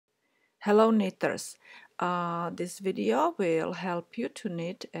Hello knitters, this video will help you to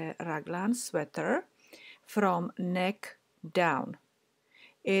knit a raglan sweater from neck down.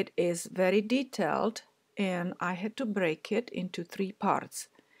 It is very detailed and I had to break it into three parts.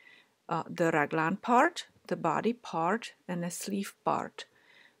 The raglan part, the body part and a sleeve part.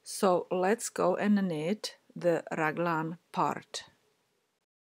 So let's go and knit the raglan part.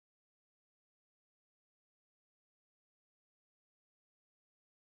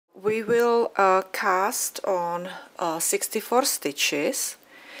 We will cast on 64 stitches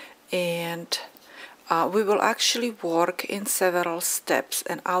and we will actually work in several steps,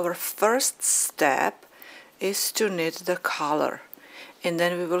 and our first step is to knit the collar, and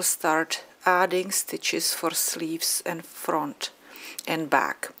then we will start adding stitches for sleeves and front and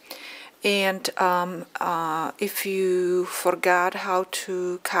back. And if you forgot how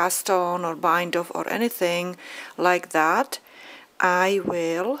to cast on or bind off or anything like that, I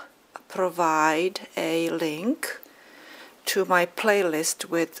will provide a link to my playlist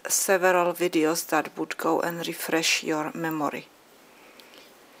with several videos that would go and refresh your memory.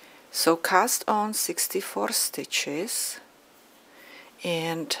 So cast on 64 stitches,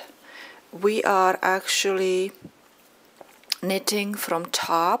 and we are actually knitting from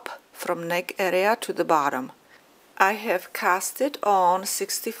top, from neck area to the bottom. I have casted on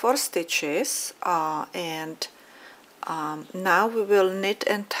 64 stitches and now we will knit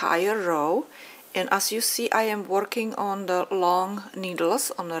entire row. And as you see, I am working on the long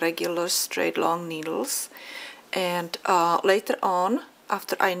needles, on the regular straight long needles. And later on,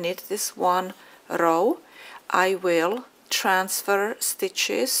 after I knit this one row, I will transfer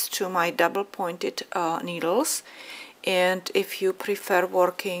stitches to my double pointed needles. And if you prefer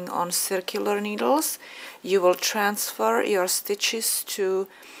working on circular needles, you will transfer your stitches to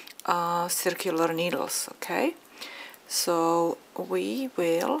circular needles, okay? So we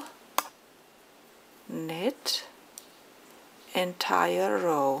will knit entire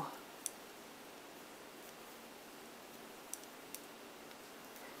row.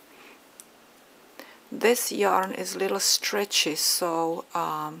 This yarn is a little stretchy, so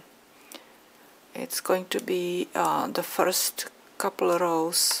it's going to be the first couple of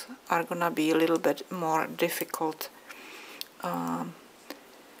rows are gonna be a little bit more difficult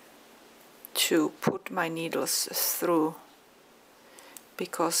to put my needles through,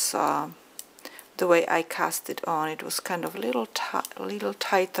 because the way I cast it on, it was kind of a little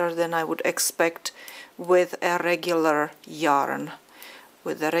tighter than I would expect with a regular yarn.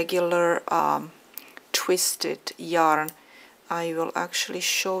 With a regular twisted yarn, I will actually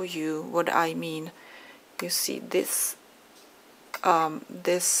show you what I mean. You see, this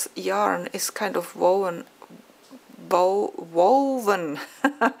this yarn is kind of woven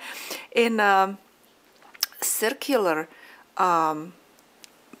in a circular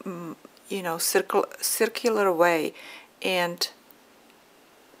you know, circular way, and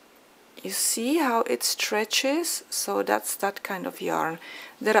you see how it stretches. So that's that kind of yarn.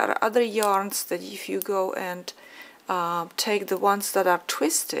 There are other yarns that if you go and take the ones that are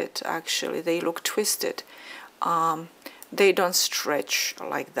twisted, actually they look twisted, they don't stretch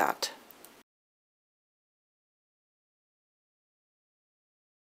like that.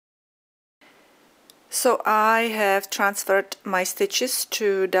 So I have transferred my stitches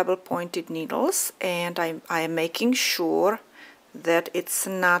to double pointed needles, and I am making sure that it's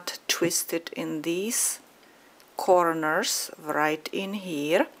not twisted in these corners right in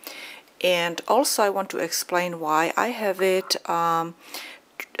here. And also I want to explain why I have it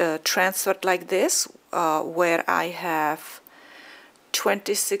transferred like this, where I have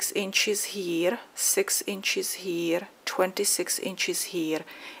 26 inches here, 6 inches here, 26 inches here,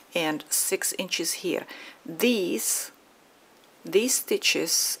 and 6 inches here. These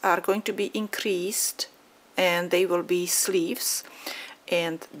stitches are going to be increased and they will be sleeves,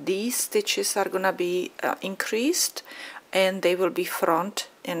 and these stitches are gonna be increased and they will be front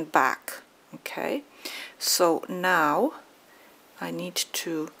and back. Okay, so now I need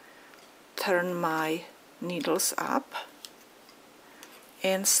to turn my needles up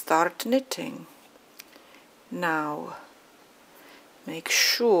and start knitting. Now make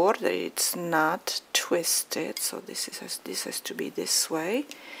sure that it's not twisted, so this has to be this way.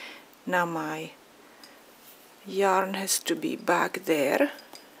 Now my yarn has to be back there.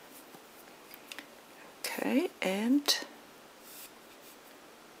 Okay, and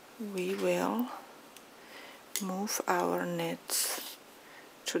we will move our knits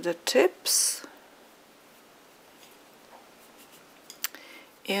to the tips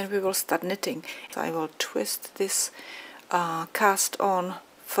and we will start knitting. I will twist this cast on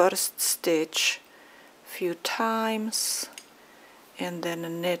first stitch few times and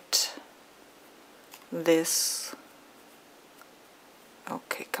then knit this.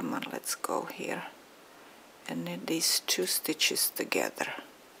 Okay, come on, let's go here and knit these 2 stitches together.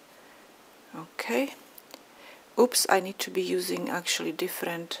 Okay. Oops, I need to be using actually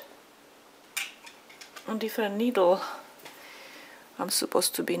different needle. I'm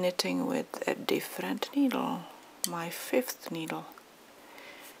supposed to be knitting with a different needle, my 5th needle.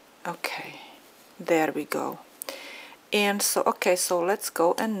 Okay, there we go. And so, okay, so let's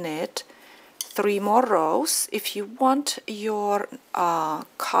go and knit 3 more rows. If you want your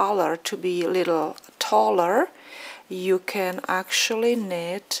collar to be a little taller, you can actually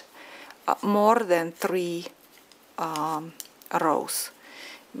knit more than 3 rows,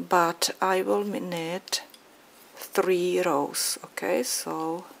 but I will knit 3 rows. Okay,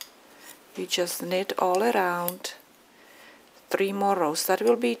 so you just knit all around 3 more rows. That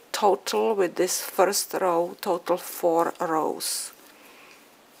will be total with this first row, total 4 rows.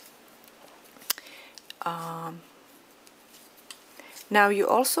 Now you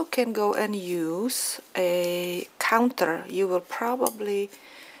also can go and use a counter. You will probably,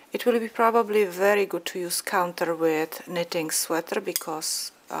 it will be probably very good to use counter with knitting sweater,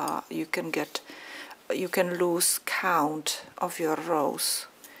 because you can lose count of your rows.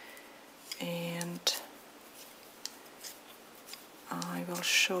 And I will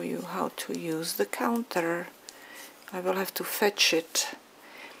show you how to use the counter. I will have to fetch it,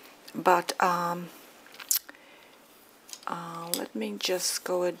 but let me just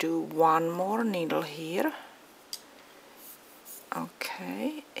go and do 1 more needle here.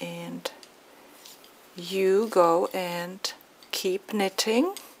 Okay, and you go and keep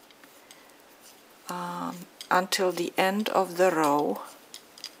knitting until the end of the row,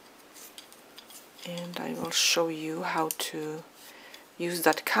 and I will show you how to use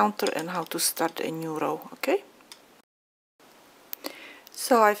that counter and how to start a new row. Okay,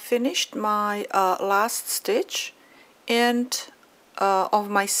 so I finished my last stitch and of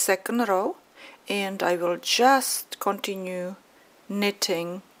my 2nd row, and I will just continue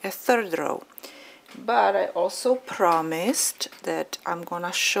knitting a 3rd row. But I also promised that I'm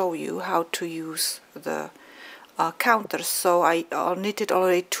gonna show you how to use the counter. So I knitted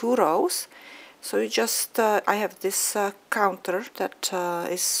already 2 rows. So you just I have this counter that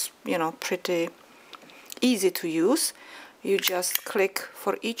is, you know, pretty easy to use. You just click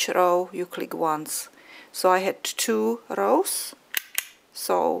for each row, you click once. So I had 2 rows,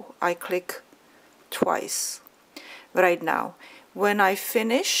 so I click twice. Right now, when I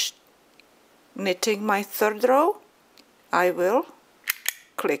finish knitting my 3rd row, I will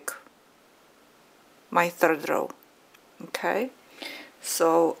click my 3rd row. Okay,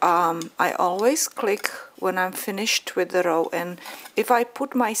 so I always click when I'm finished with the row, and if I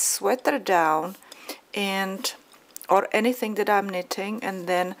put my sweater down and or anything that I'm knitting, and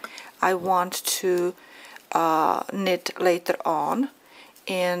then I want to knit later on,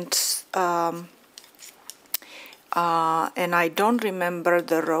 and I don't remember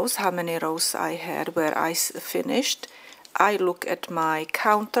the rows, how many rows I had where I finished, I look at my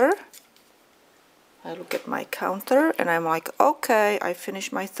counter. And I'm like, okay, I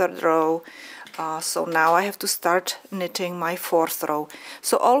finished my 3rd row, so now I have to start knitting my 4th row.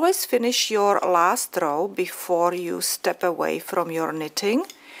 So always finish your last row before you step away from your knitting,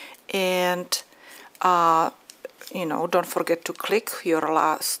 and you know, don't forget to click your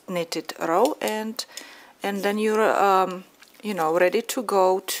last knitted row, and then you're you know, ready to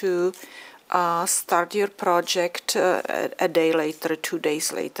go to start your project a day later, 2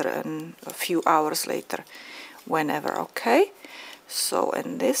 days later, and a few hours later, whenever. Okay, so,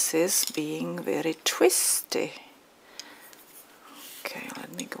 and this is being very twisty. Okay,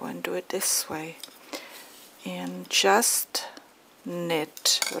 let me go and do it this way, and just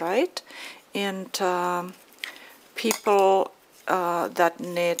knit, right? And people that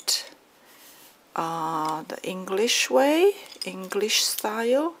knit the English way, English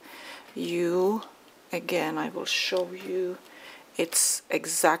style, you, again, I will show you, it's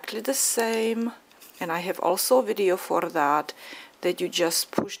exactly the same, and I have also a video for that you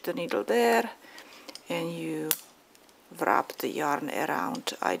just push the needle there and you wrap the yarn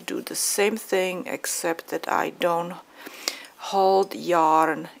around. I do the same thing, except that I don't hold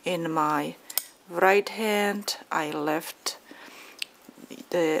yarn in my right hand. I left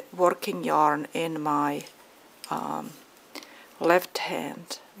the working yarn in my left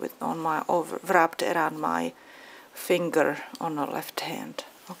hand, with on my wrapped around my finger on the left hand.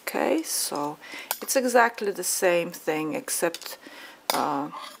 Okay, so it's exactly the same thing, except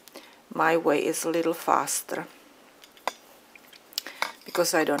my way is a little faster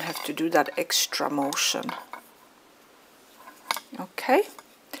because I don't have to do that extra motion. Okay,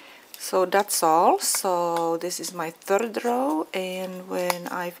 So that's all. So this is my third row, and when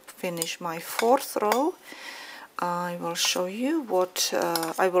I finish my fourth row, I will show you what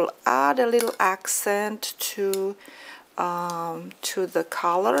I will add a little accent to the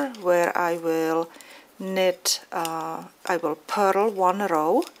collar, where I will knit, I will purl one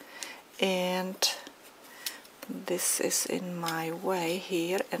row, and this is in my way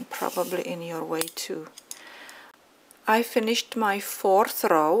here and probably in your way too. I finished my fourth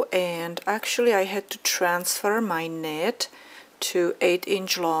row, and actually I had to transfer my knit to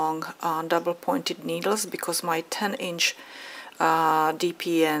 8-inch long double pointed needles because my 10-inch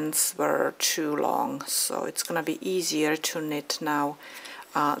DPNs were too long, so it's gonna be easier to knit now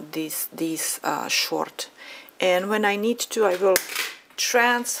these short. And when I need to, I will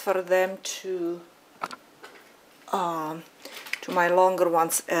transfer them to my longer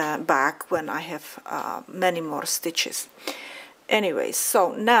ones back when I have many more stitches. Anyway,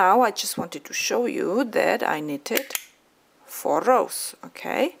 so now I just wanted to show you that I knitted 4 rows,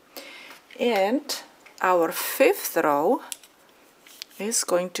 okay? And our fifth row is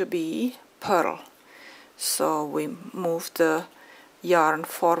going to be purl. So we move the yarn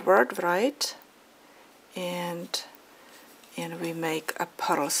forward, right? And we make a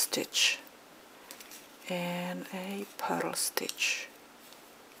purl stitch and a purl stitch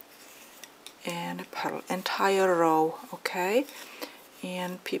and a purl, entire row, okay?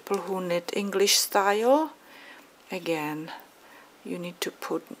 And people who knit English style, again, you need to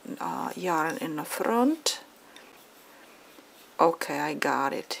put yarn in the front. Okay, I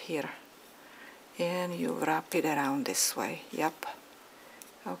got it here. And you wrap it around this way, yep.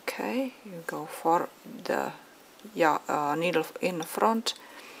 Okay, you go for the needle in the front,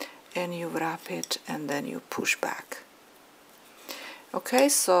 and you wrap it, and then you push back. Okay,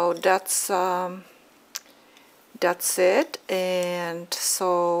 so that's it. And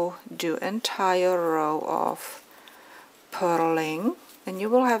so do entire row of purling, and you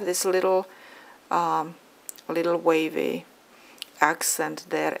will have this little wavy accent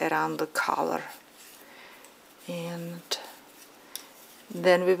there around the collar. And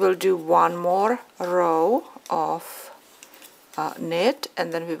then we will do one more row of knit,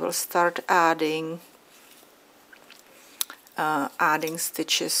 and then we will start adding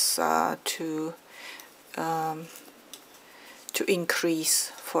stitches to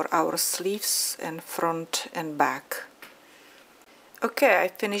increase for our sleeves and front and back. Okay, I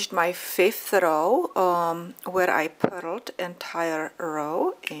finished my fifth row where I purled entire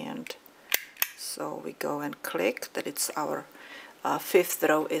row, and so we go and click that it's our fifth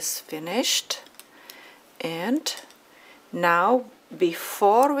row is finished. And now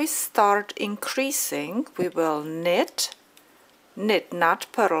before we start increasing, we will knit, not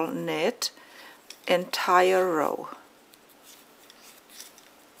purl, knit entire row.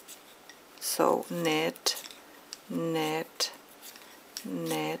 So knit, knit,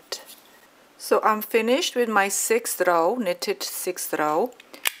 knit. So I'm finished with my sixth row, knitted sixth row.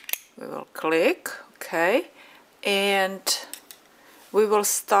 We will click, okay, and we will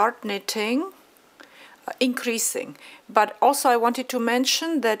start knitting, increasing. But also I wanted to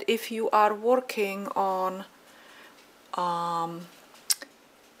mention that if you are working on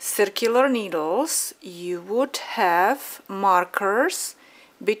circular needles, you would have markers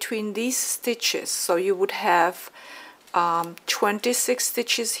between these stitches. So you would have 26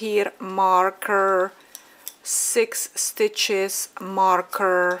 stitches here, marker, 6 stitches,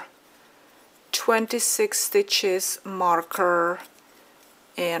 marker, 26 stitches, marker,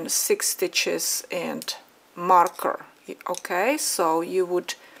 and 6 stitches and marker. Okay, so you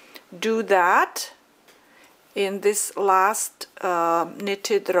would do that in this last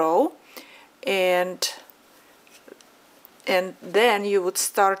knitted row, and then you would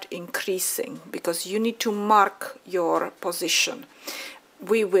start increasing, because you need to mark your position.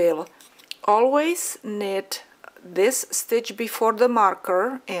 We will always knit this stitch before the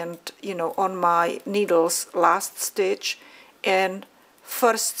marker, and you know, on my needles last stitch and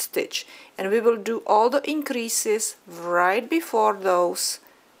first stitch, and we will do all the increases right before those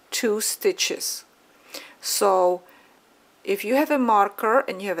 2 stitches. So if you have a marker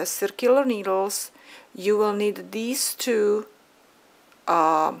and you have a circular needles, you will need these 2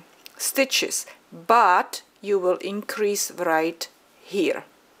 stitches, but you will increase right here.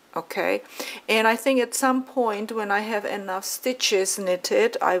 Okay, and I think at some point when I have enough stitches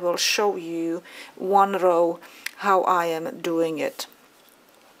knitted, I will show you one row how I am doing it.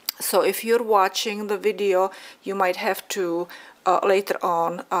 So if you're watching the video, you might have to later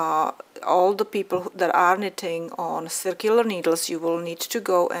on, all the people that are knitting on circular needles, you will need to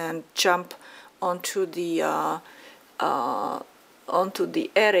go and jump onto the onto the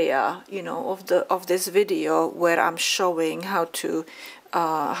area, you know, of this video where I'm showing how to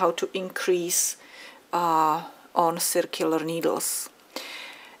increase on circular needles.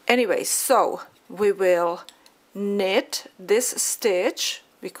 Anyway, so we will knit this stitch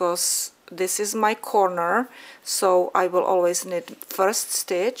because this is my corner, so I will always knit first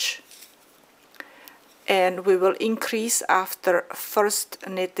stitch, and we will increase after first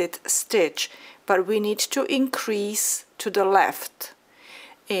knitted stitch, but we need to increase to the left,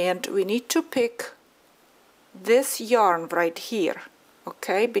 and we need to pick this yarn right here,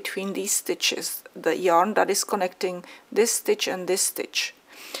 okay, between these stitches, the yarn that is connecting this stitch and this stitch.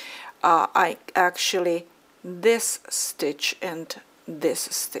 I actually this stitch and this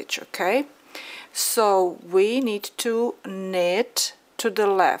stitch, okay? So we need to knit to the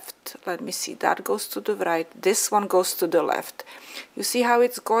left. Let me see, that goes to the right, this one goes to the left. You see how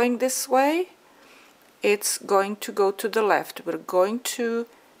it's going this way? It's going to go to the left. We're going to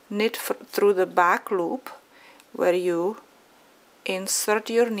knit through the back loop where you insert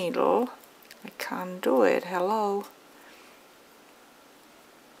your needle. I can't do it, hello.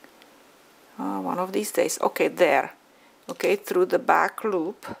 One of these days. Okay, there. Okay, through the back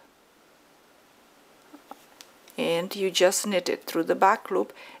loop, and you just knit it through the back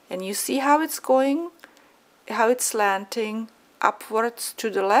loop, and you see how it's going, how it's slanting upwards to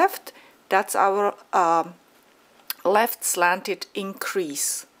the left. That's our left slanted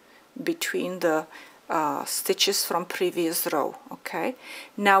increase between the stitches from previous row. Okay,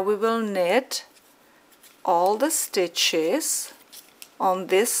 now we will knit all the stitches on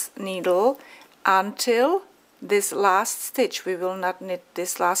this needle until this last stitch. We will not knit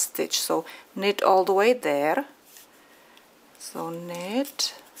this last stitch, so knit all the way there. So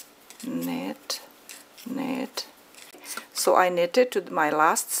knit, knit, knit. So I knitted to my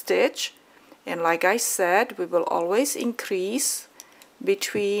last stitch, and like I said, we will always increase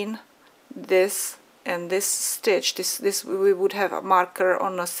between this and this stitch. This we would have a marker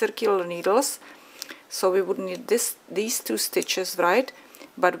on a circular needles, so we would need these two stitches, right?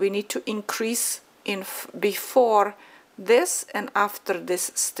 But we need to increase in before this and after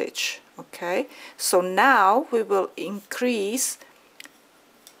this stitch. Okay, so now we will increase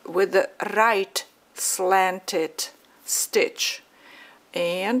with the right slanted stitch,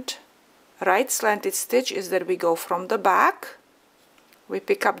 and right slanted stitch is that we go from the back, we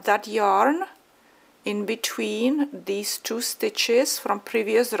pick up that yarn in between these two stitches from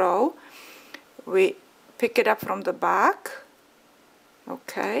previous row, we pick it up from the back.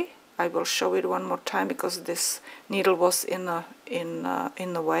 Okay, I will show it one more time because this needle was in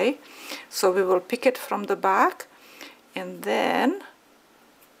the way. So we will pick it from the back, and then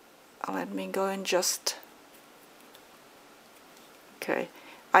let me go and just, okay,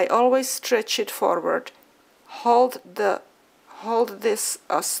 I always stretch it forward, hold this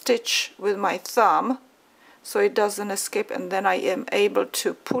stitch with my thumb so it doesn't escape, and then I am able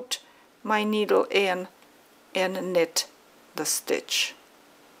to put my needle in and knit the stitch.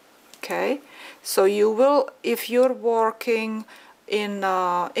 Okay, so you will, if you're working in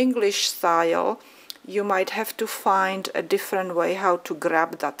English style, you might have to find a different way how to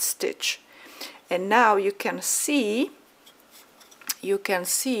grab that stitch. And now you can see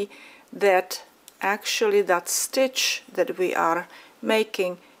that actually that stitch that we are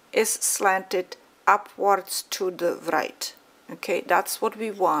making is slanted upwards to the right. Okay, that's what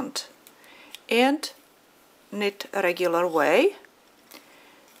we want. And knit a regular way.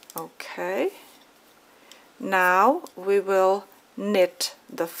 Okay, now we will knit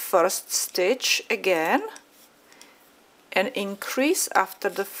the first stitch again and increase after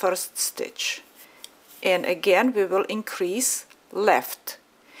the first stitch, and again we will increase left.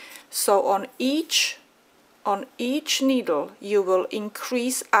 So on each needle you will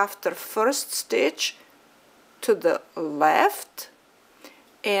increase after first stitch to the left,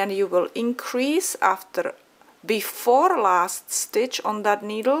 and you will increase after before last stitch on that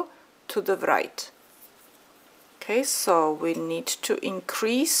needle to the right. Okay, so we need to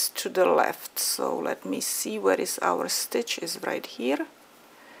increase to the left. So let me see, where is our stitch? Is right here.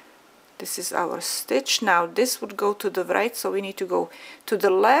 This is our stitch. Now this would go to the right, so we need to go to the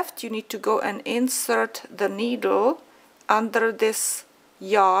left. You need to go and insert the needle under this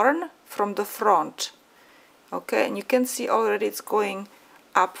yarn from the front. Okay, and you can see already it's going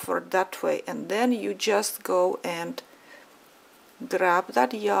upward that way, and then you just go and grab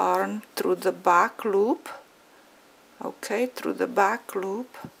that yarn through the back loop. Okay, through the back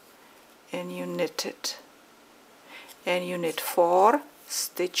loop, and you knit it, and you knit 4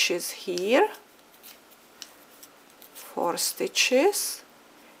 stitches here, 4 stitches,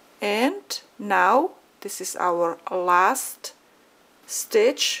 and now this is our last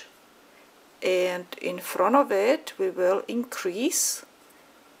stitch, and in front of it we will increase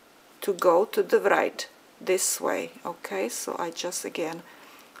to go to the right this way. Okay, so I just again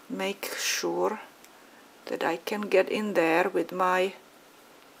make sure that I can get in there with my,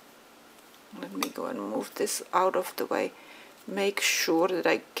 let me go and move this out of the way, make sure that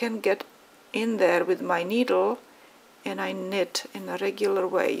I can get in there with my needle, and I knit in a regular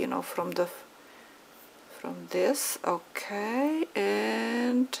way, you know, from this. Okay,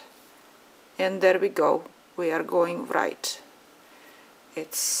 and there we go, we are going right.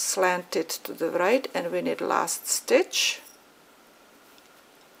 It's slanted to the right, and we knit last stitch.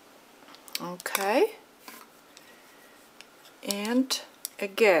 Okay, and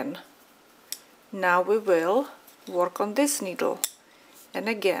again, now we will work on this needle, and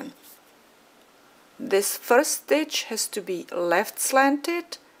again this first stitch has to be left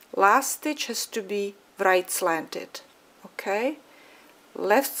slanted, last stitch has to be right slanted. Okay,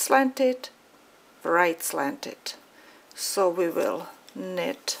 left slanted, right slanted. So we will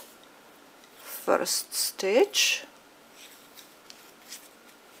knit first stitch,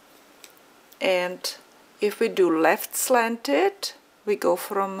 and if we do left slanted, we go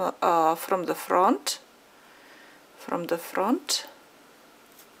from the front,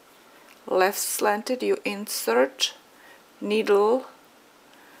 left slanted, you insert needle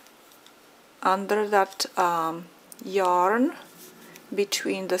under that yarn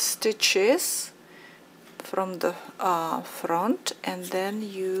between the stitches from the front, and then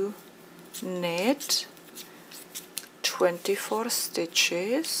you knit 24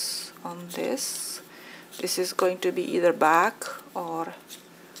 stitches on this. This is going to be either back or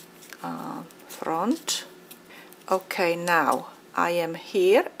front. Okay, now I am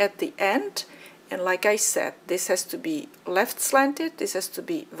here at the end, and like I said, this has to be left slanted, this has to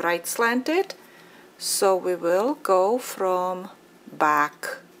be right slanted, so we will go from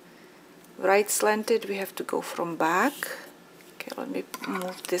back. Right slanted, we have to go from back. Okay, let me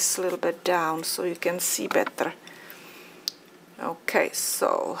move this a little bit down so you can see better. Okay,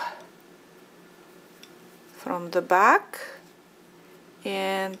 so from the back,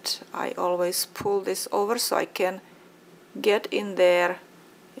 and I always pull this over so I can get in there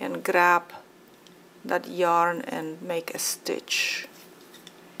and grab that yarn and make a stitch.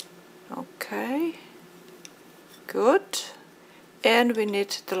 Okay, good, and we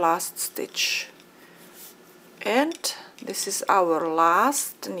knit the last stitch, and this is our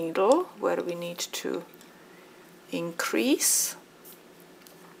last needle where we need to increase.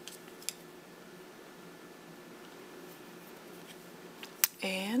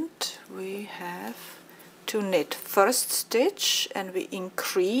 And we have to knit first stitch, and we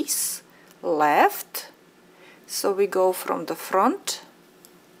increase left, so we go from the front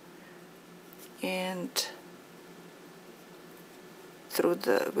and through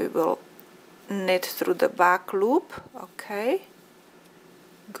the, we will knit through the back loop. Okay,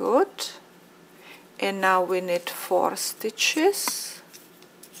 good, and now we knit 4 stitches,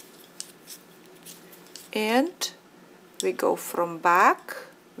 and we go from back,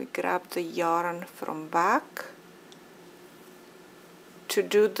 we grab the yarn from back to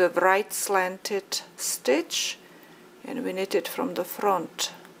do the right slanted stitch, and we knit it from the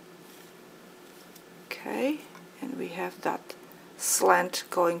front. Okay, and we have that slant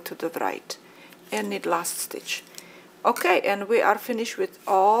going to the right, and knit last stitch. Okay, and we are finished with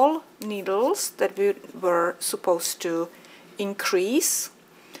all needles that we were supposed to increase.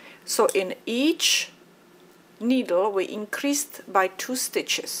 So in each needle we increased by 2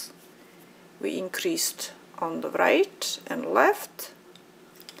 stitches. We increased on the right and left.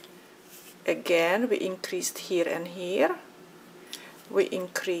 Again, we increased here and here. We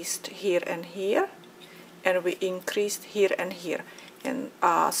increased here and here, and we increased here and here, and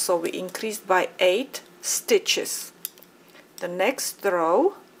so we increased by 8 stitches. The next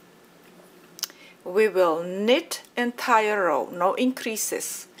row we will knit entire row, no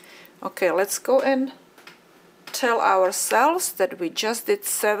increases. Okay, let's go and tell ourselves that we just did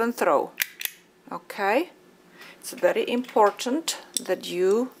 7th row. Okay, it's very important that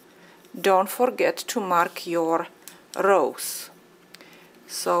you don't forget to mark your rows.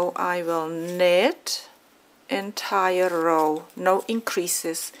 So I will knit entire row, no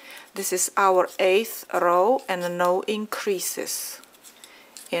increases. This is our 8th row, and no increases,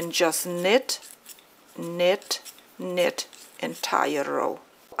 and just knit, knit, knit entire row.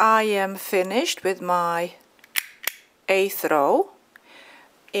 I am finished with my 8th row,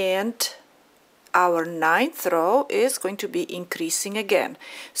 and our 9th row is going to be increasing again.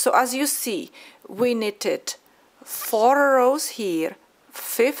 So as you see, we knitted 4 rows here.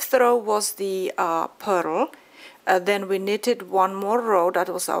 5th row was the purl. Then we knitted one more row, that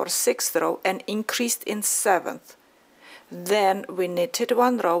was our 6th row, and increased in 7th. Then we knitted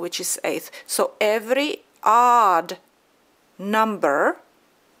one row, which is 8th. So every odd number,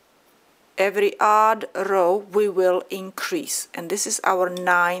 every odd row, we will increase. And this is our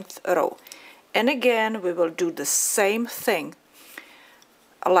 9th row. And again, we will do the same thing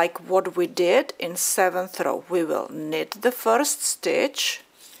like what we did in 7th row. We will knit the first stitch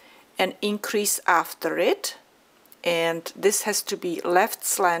and increase after it. And this has to be left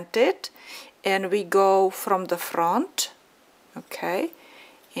slanted. And we go from the front, okay,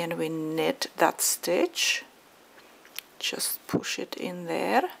 and we knit that stitch. Just push it in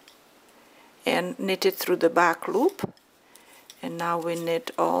there and knit it through the back loop. And now we knit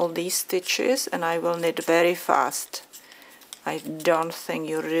all these stitches, and I will knit very fast. I don't think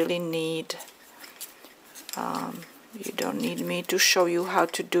you really need, you don't need me to show you how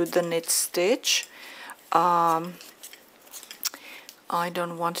to do the knit stitch. I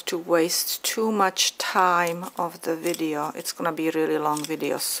don't want to waste too much time of the video. It's gonna be a really long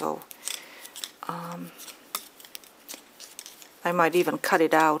video, so I might even cut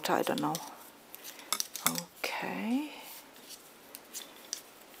it out, I don't know. Okay.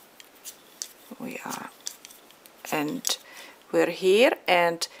 We are, and we're here,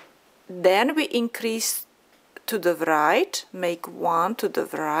 and then we increase to the right, make 1 to the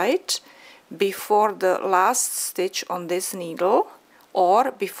right before the last stitch on this needle,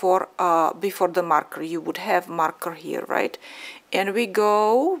 or before the marker. You would have marker here, right? And we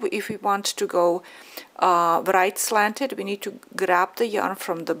go, if we want to go right slanted, we need to grab the yarn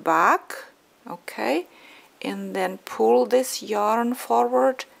from the back, okay, and then pull this yarn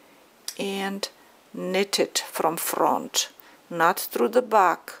forward and knit it from front, not through the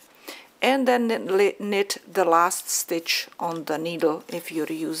back, and then knit the last stitch on the needle if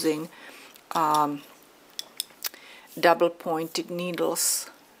you're using double pointed needles,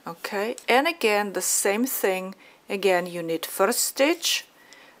 okay. And again the same thing, again you knit first stitch.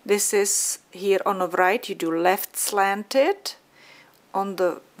 This is here on the right, you do left slanted on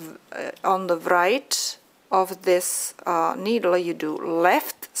the right of this needle, you do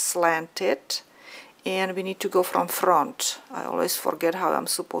left slanted, and we need to go from front. I always forget how I'm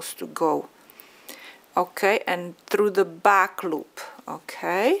supposed to go. Okay, and through the back loop,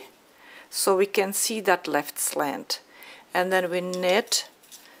 okay, so we can see that left slant. And then we knit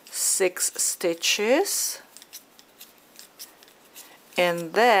 6 stitches,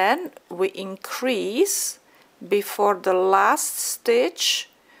 and then we increase before the last stitch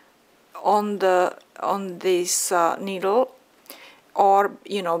on this needle, or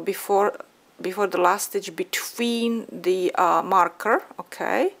you know, before the last stitch between the marker,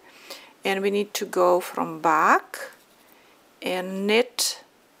 okay. And we need to go from back and knit,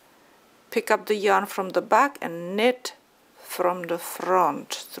 pick up the yarn from the back and knit from the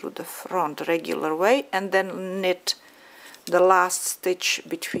front, through the front regular way, and then knit the last stitch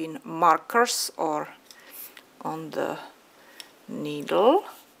between markers or on the needle.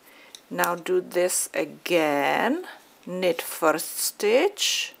 Now do this again, knit first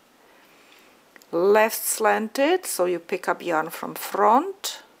stitch, left slanted, so you pick up yarn from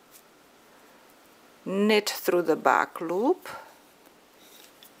front, knit through the back loop,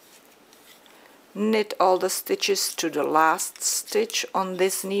 knit all the stitches to the last stitch on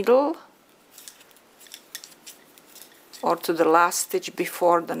this needle, or to the last stitch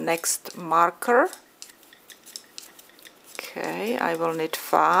before the next marker. Okay, I will knit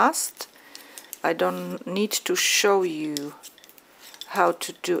fast. I don't need to show you how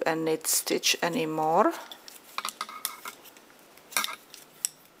to do a knit stitch anymore.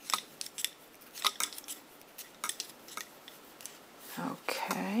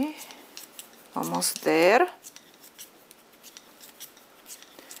 Okay, almost there.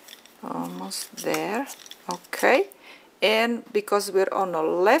 Almost there. Okay, and because we're on the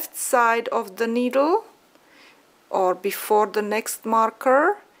left side of the needle, or before the next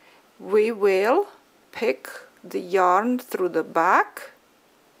marker, we will pick the yarn through the back,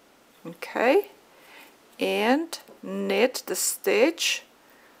 okay, and knit the stitch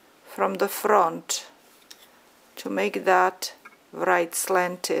from the front to make that right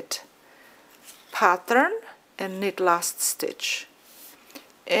slanted pattern, and knit last stitch.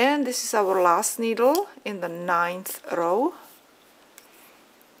 And this is our last needle in the 9th row.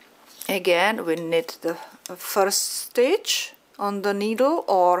 Again, we knit the first stitch on the needle,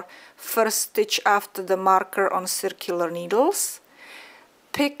 or first stitch after the marker on circular needles.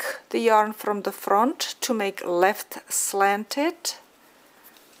 Pick the yarn from the front to make left slanted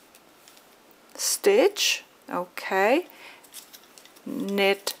stitch, okay.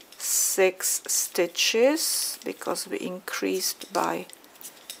 Knit 6 stitches because we increased by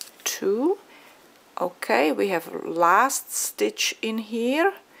 2. Okay, we have last stitch in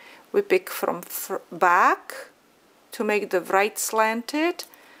here. We pick from back to make the right slanted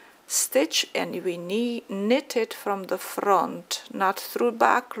stitch, and we knit it from the front, not through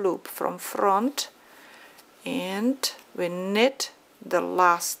back loop, from front, and we knit the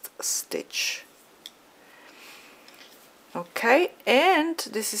last stitch. Okay, and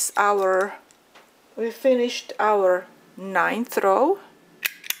this is we finished our 9th row,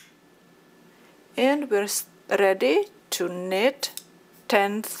 and we're ready to knit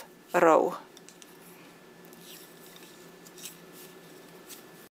 10th row.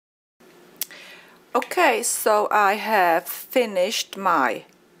 Okay, so I have finished my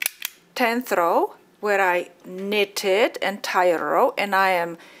 10th row where I knitted entire row, and I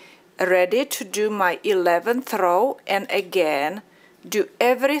am ready to do my 11th row, and again do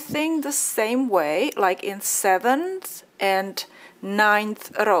everything the same way like in 7th and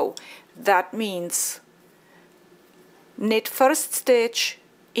 9th row. That means knit first stitch,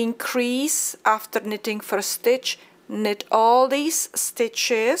 increase after knitting first stitch, knit all these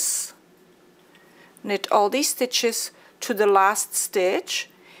stitches, to the last stitch,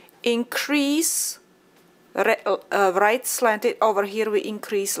 increase right slanted, over here we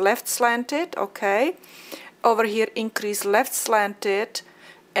increase left slanted, okay, over here increase left slanted,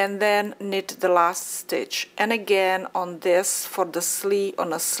 and then knit the last stitch. And again on this, for the sleeve,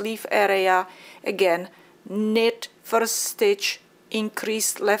 on a sleeve area, again knit first stitch,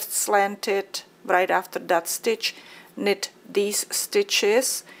 increase left slanted, right after that stitch, knit these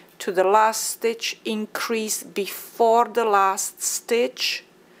stitches to the last stitch, increase before the last stitch,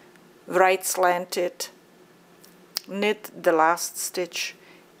 right slanted, knit the last stitch,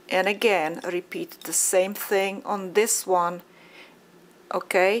 and again repeat the same thing on this one.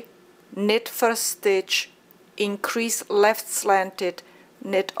 Okay, knit first stitch, increase left slanted,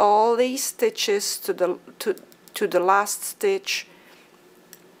 knit all these stitches to the last stitch,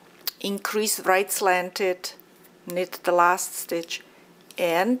 increase right slanted, knit the last stitch,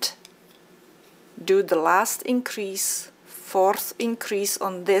 and do the last increase, 4th increase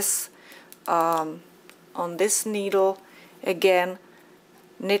on this needle. Again,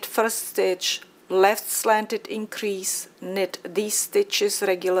 knit first stitch, left slanted increase, knit these stitches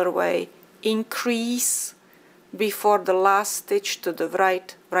regular way, increase before the last stitch to the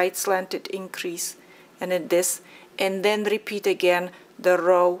right slanted increase, and knit this, and then repeat again the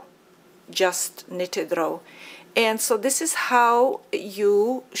row, just knitted row. And so this is how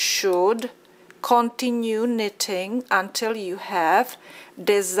you should continue knitting until you have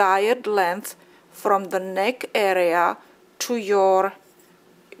desired length from the neck area to your,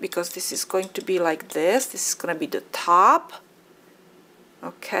 because this is going to be like this is going to be the top.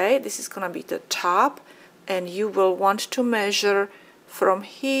 Okay, this is going to be the top, and you will want to measure from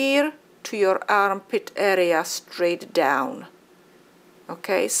here to your armpit area straight down.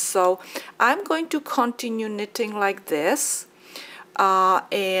 Okay, so I'm going to continue knitting like this,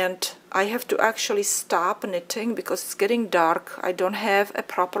 and I have to actually stop knitting because it's getting dark. I don't have a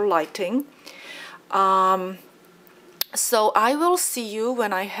proper lighting. So I will see you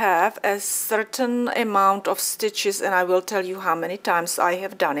when I have a certain amount of stitches, and I will tell you how many times I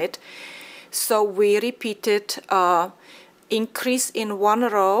have done it. So we repeated increase in one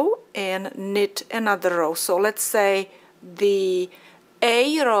row and knit another row. So let's say the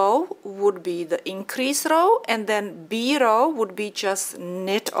A row would be the increase row, and then B row would be just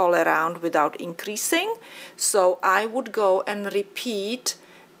knit all around without increasing. So I would go and repeat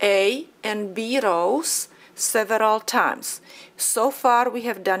A and B rows several times. So far we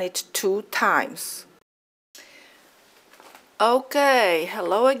have done it 2 times. Okay,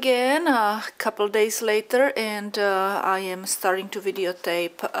 hello again, a couple days later, and I am starting to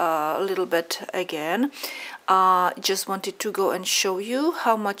videotape a little bit again. Just wanted to go and show you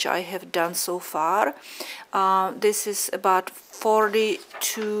how much I have done so far. This is about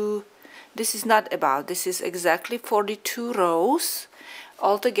 42, this is exactly 42 rows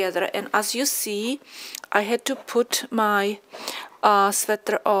altogether, and as you see, I had to put my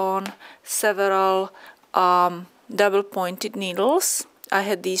sweater on several double pointed needles. I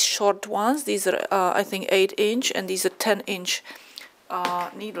had these short ones, these are I think 8-inch, and these are 10-inch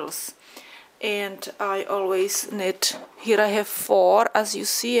needles. And I always knit, here I have 4 as you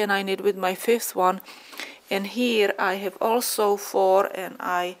see, and I knit with my 5th one, and here I have also 4 and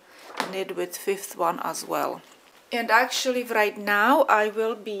I knit with 5th one as well. And actually right now I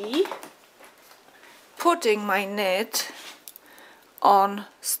will be putting my knit on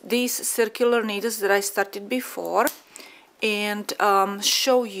these circular needles that I started before, and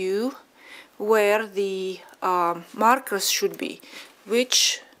show you where the markers should be,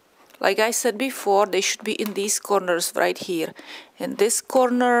 which, like I said before, they should be in these corners right here. In this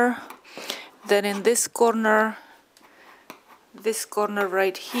corner, then in this corner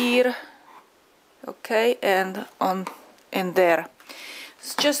right here, okay, and in there.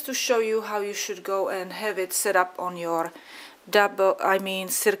 It's just to show you how you should go and have it set up on your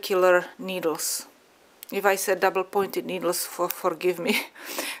circular needles. If I said double pointed needles, forgive me.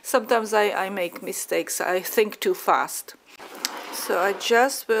 Sometimes I make mistakes. I think too fast. So I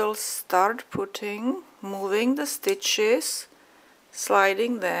just will start moving the stitches,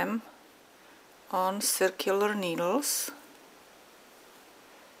 sliding them on circular needles.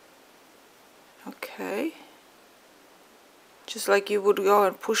 Okay. Just like you would go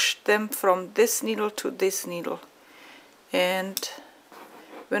and push them from this needle to this needle. And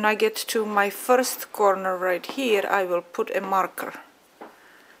when I get to my first corner right here, I will put a marker,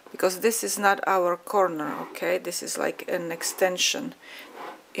 because this is not our corner, okay? This is like an extension.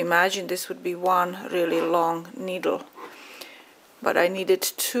 Imagine this would be one really long needle, but I needed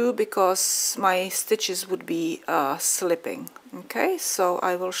two because my stitches would be slipping, okay? So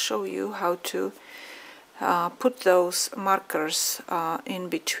I will show you how to put those markers in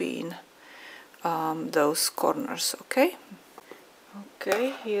between those corners, okay?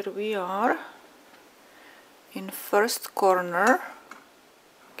 Okay, here we are in first corner.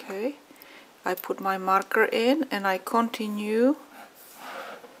 Okay, I put my marker in and I continue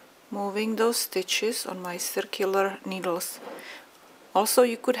moving those stitches on my circular needles. Also,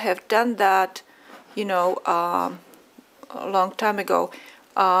 you could have done that, you know, a long time ago.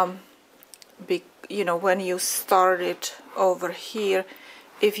 You know, when you started over here,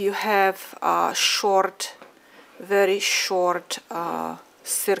 if you have very short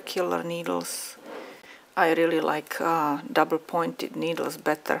circular needles. I really like double pointed needles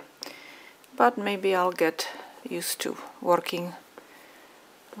better, but maybe I'll get used to working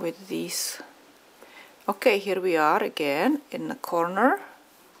with these. Okay, here we are again in the corner,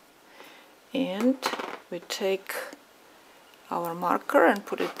 and we take our marker and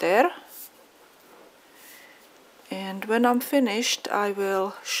put it there. And when I'm finished, I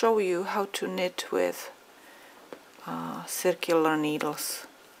will show you how to knit with circular needles,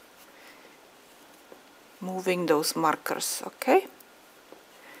 moving those markers. Okay.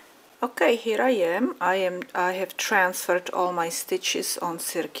 Okay, here I am. I have transferred all my stitches on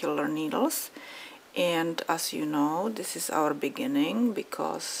circular needles, and as you know, this is our beginning,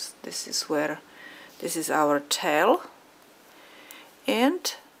 because this is our tail,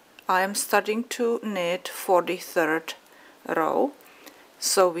 and I am starting to knit for the 3rd row.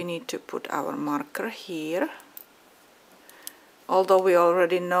 So we need to put our marker here, although we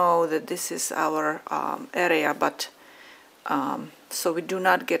already know that this is our area, but so we do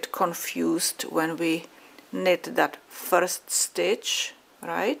not get confused when we knit that first stitch,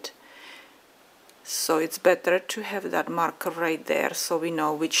 right? So it's better to have that marker right there so we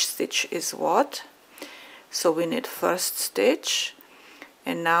know which stitch is what. So we knit first stitch,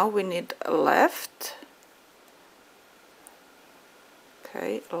 and now we knit left.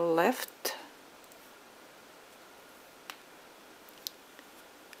 Okay, left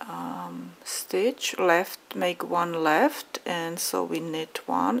stitch, left, make one left, and so we knit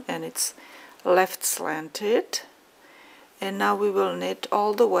one, and it's left slanted, and now we will knit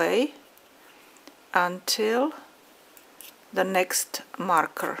all the way until the next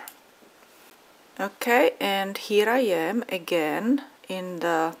marker. Okay, and here I am again in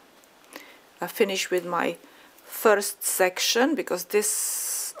the finish with my first section, because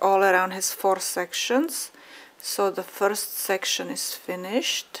this all around has 4 sections. So the first section is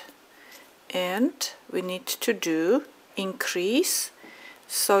finished, and we need to do increase.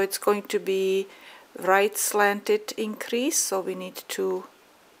 So it's going to be right slanted increase, so we need to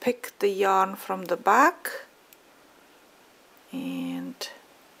pick the yarn from the back and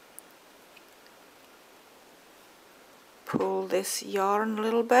pull this yarn a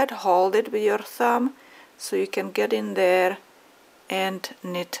little bit, hold it with your thumb so you can get in there and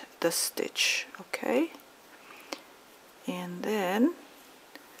knit the stitch. Okay, and then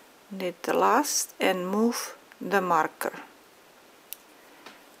knit the last and move the marker.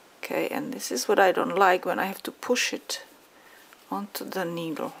 Okay, and this is what I don't like, when I have to push it onto the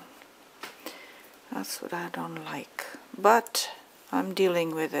needle. That's what I don't like, but I'm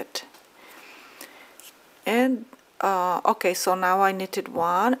dealing with it. And okay, so now I knitted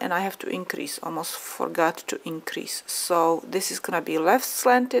one and I have to increase, almost forgot to increase. So this is gonna be left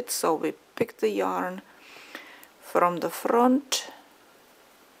slanted, so we pick the yarn from the front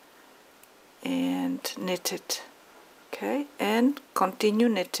and knit it Okay, and continue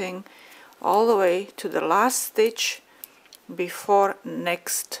knitting all the way to the last stitch before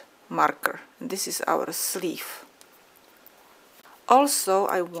next marker. And this is our sleeve. Also,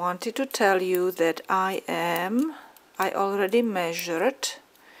 I wanted to tell you that I already measured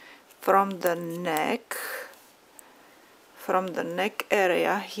from the neck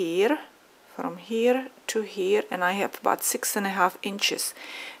area here, from here to here, and I have about 6.5 inches.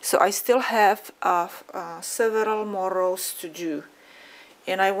 So I still have several more rows to do,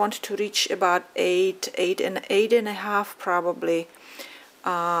 and I want to reach about 8.5 probably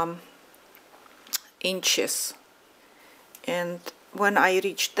inches. And when I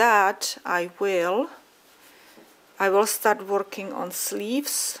reach that, I will start working on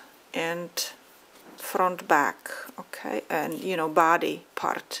sleeves and front back, okay, and you know, body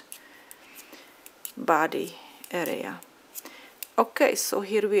area. Okay, so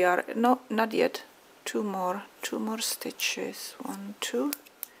here we are. No, not yet. Two more stitches. 1, 2.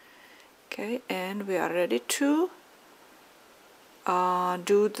 Okay, and we are ready to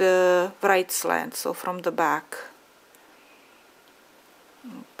do the right slant, so from the back.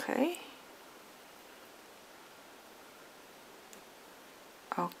 Okay.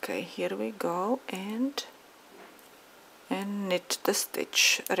 Okay, here we go, and knit the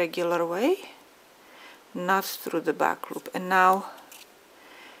stitch regular way, not through the back loop. And now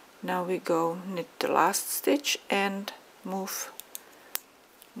we go knit the last stitch and move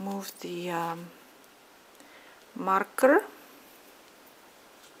the marker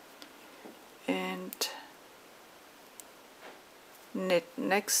and knit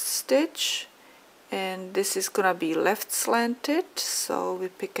next stitch. And this is gonna be left slanted, so we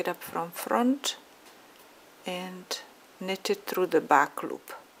pick it up from front and knit it through the back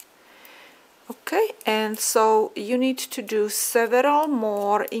loop. Okay, and so you need to do several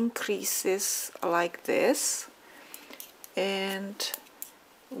more increases like this, and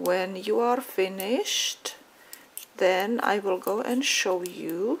when you are finished, then I will go and show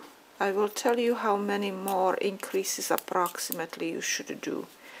you. I will tell you how many more increases approximately you should do.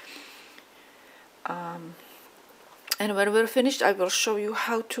 And when we're finished, I will show you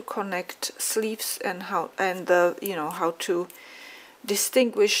how to connect sleeves and how to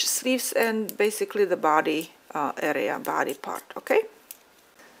distinguish sleeves and basically the body area, body part. Okay.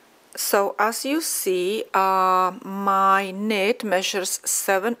 So as you see, my knit measures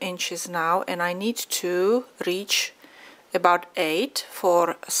 7 inches now, and I need to reach about 8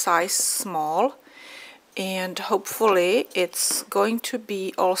 for size small. And hopefully it's going to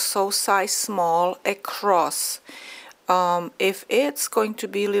be also size small across. If it's going to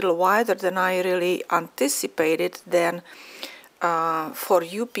be a little wider than I really anticipated, then for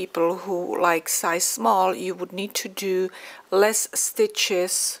you people who like size small, you would need to do less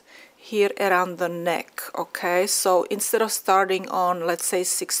stitches here around the neck. Okay, so instead of starting on, let's say,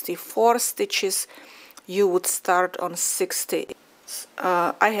 64 stitches, you would start on 60.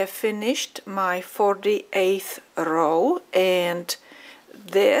 I have finished my 48th row, and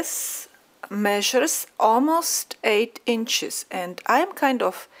this measures almost 8 inches, and I'm kind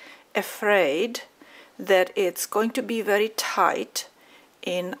of afraid that it's going to be very tight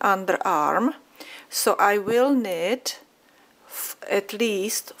in underarm, so I will knit at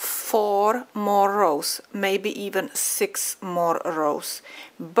least 4 more rows, maybe even 6 more rows,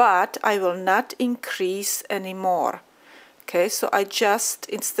 but I will not increase anymore. Okay, so I just,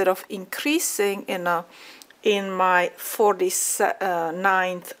 instead of increasing in my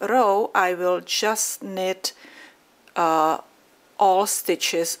 49th row, I will just knit all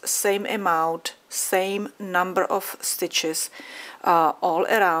stitches, same amount, same number of stitches all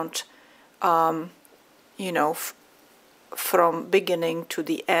around, you know, from beginning to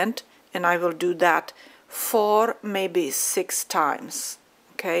the end, and I will do that 4, maybe 6 times.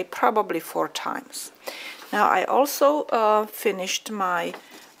 Okay, probably 4 times. Now I also finished my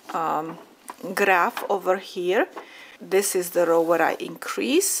graph over here. This is the row where I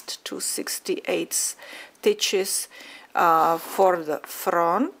increased to 68 stitches for the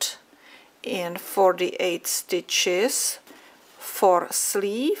front and 48 stitches for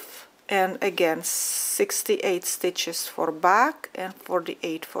sleeve, and again 68 stitches for back and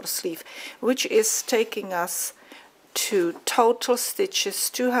 48 for sleeve, which is taking us to total stitches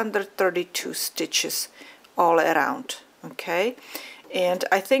 232 stitches all around. Okay, and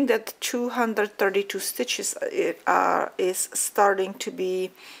I think that 232 stitches is starting to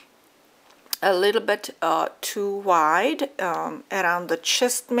be a little bit too wide around the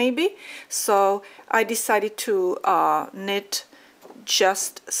chest maybe, so I decided to knit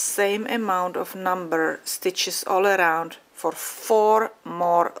just same amount of number stitches all around for 4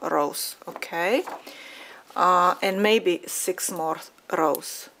 more rows. Okay, and maybe 6 more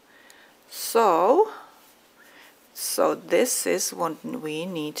rows. So this is what we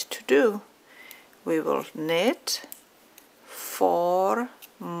need to do. We will knit 4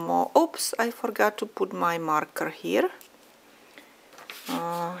 more. Oops, I forgot to put my marker here.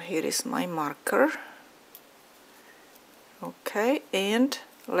 Here is my marker. Okay, and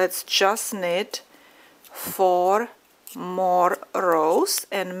let's just knit 4 more rows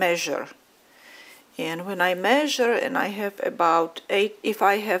and measure. And when I measure and I have about 8, if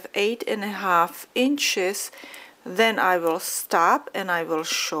I have 8.5 inches, then I will stop and I will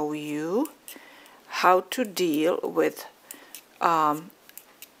show you how to deal with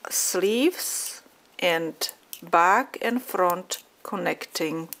sleeves and back and front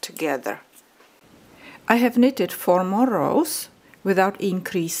connecting together. I have knitted 4 more rows without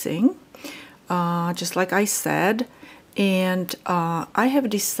increasing, just like I said, and I have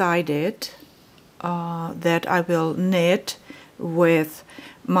decided that I will knit with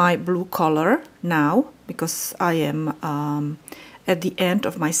my blue color now, because I am at the end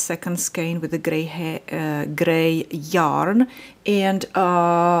of my second skein with the gray yarn, and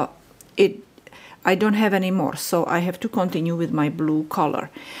I don't have any more, so I have to continue with my blue color.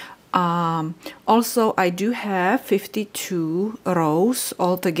 Also, I do have 52 rows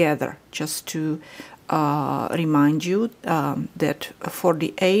altogether, just to remind you that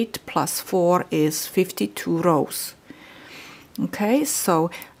 48 plus 4 is 52 rows. Okay, so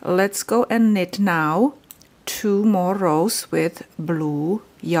let's go and knit now 2 more rows with blue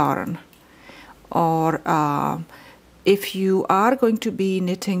yarn. Or if you are going to be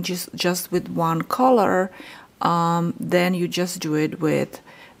knitting just with one color, then you just do it with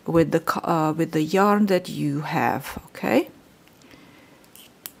the yarn that you have. Okay.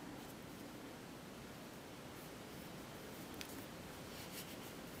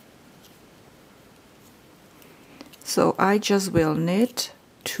 So I just will knit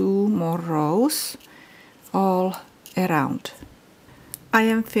 2 more rows all around. I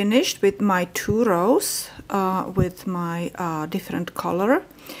am finished with my 2 rows with my different color,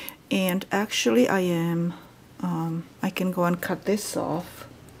 and actually I can go and cut this off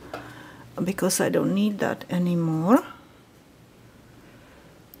because I don't need that anymore.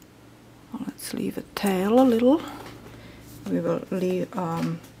 Let's leave a tail a little.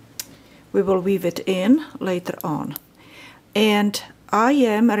 We will weave it in later on. And I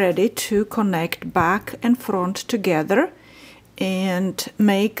am ready to connect back and front together and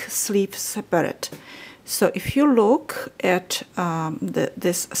make sleeves separate. So if you look at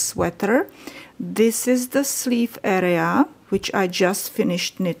this sweater, this is the sleeve area which I just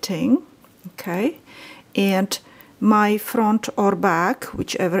finished knitting. Okay, and my front or back,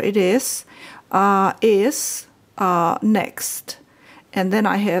 whichever it is next, and then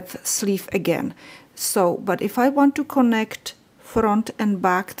I have sleeve again. So, but if I want to connect front and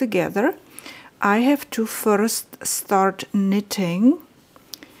back together, I have to first start knitting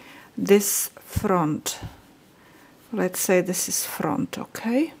this front. Let's say this is front,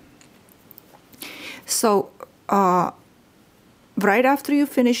 okay? So right after you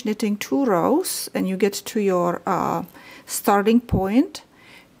finish knitting 2 rows and you get to your starting point,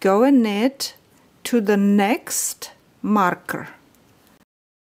 go and knit to the next marker.